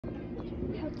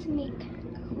how to make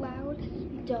cloud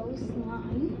dough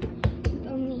slime with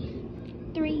only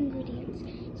 3 ingredients.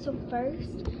 So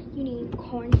first, you need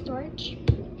cornstarch,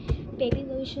 baby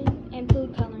lotion, and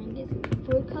food coloring.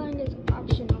 Food coloring is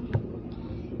optional.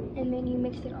 And then you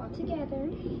mix it all together.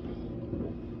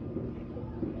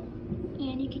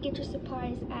 And you can get your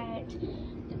supplies at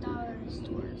the dollar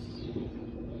stores.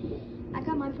 I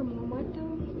got mine from Walmart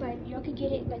though, but y'all could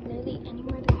get it like literally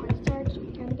anywhere, the cornstarch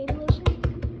and the baby lotion.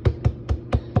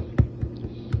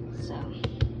 So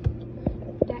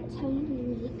that's how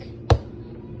you make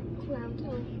cloud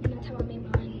dough, and that's how I made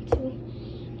mine too.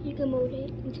 You can mold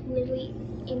it into literally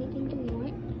anything you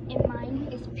want, and mine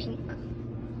is pink,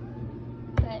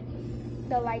 but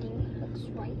the lighting looks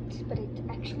white, but it's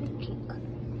actually pink.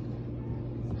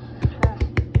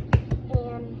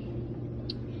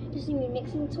 And just need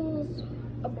mixing tools,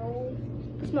 a bowl.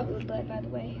 This smells really good, by the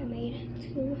way. I made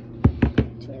two.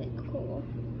 It's really cool.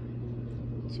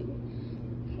 Two.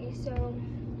 Okay, so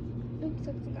oops,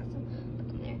 I got some look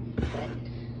in there, but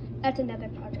that's another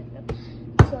project though.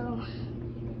 So,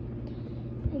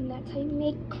 and that's how you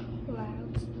make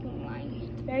cloud slime.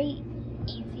 It's very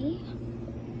easy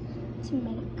to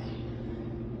make,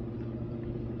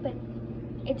 but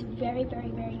it's very, very,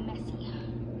 very messy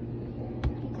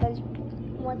because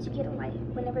once you get it like,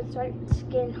 whenever it starts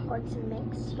getting hard to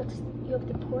mix, you have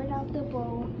to pour it out of the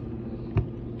bowl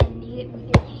and knead it with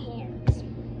your hands.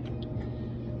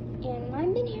 And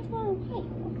I've been here for a while,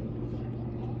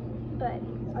 but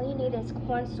all you need is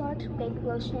cornstarch, baby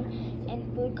lotion, and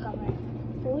food coloring.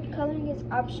 Food coloring is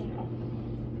optional.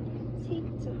 See,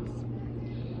 it's nice.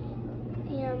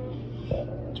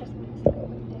 And trust me,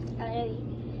 I already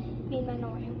made mine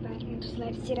already, but I just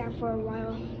let it sit out for a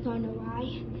while. Don't know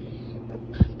why.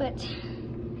 But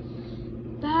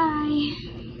bye.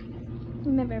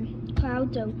 Remember,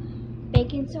 cloud dough,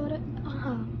 baking soda,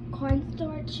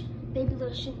 cornstarch, baby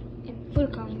lotion, and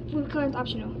food coloring. Food coloring is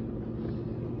optional.